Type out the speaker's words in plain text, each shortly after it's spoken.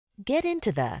Get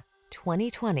into the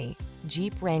 2020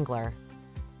 Jeep Wrangler.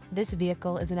 This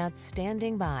vehicle is an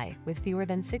outstanding buy with fewer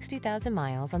than 60,000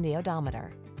 miles on the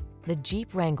odometer. The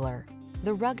Jeep Wrangler,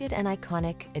 the rugged and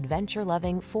iconic,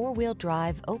 adventure-loving four-wheel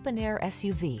drive open-air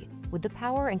SUV with the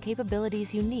power and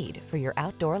capabilities you need for your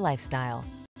outdoor lifestyle.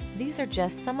 These are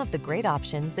just some of the great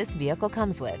options this vehicle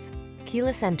comes with: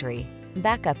 keyless entry,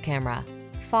 backup camera,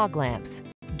 fog lamps,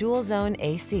 dual-zone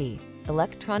AC,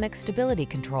 electronic stability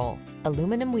control,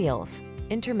 aluminum wheels,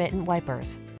 intermittent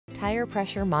wipers, tire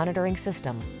pressure monitoring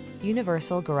system,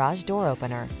 universal garage door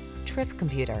opener, trip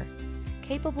computer.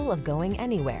 Capable of going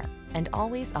anywhere and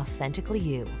always authentically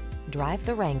you. Drive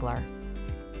the Wrangler.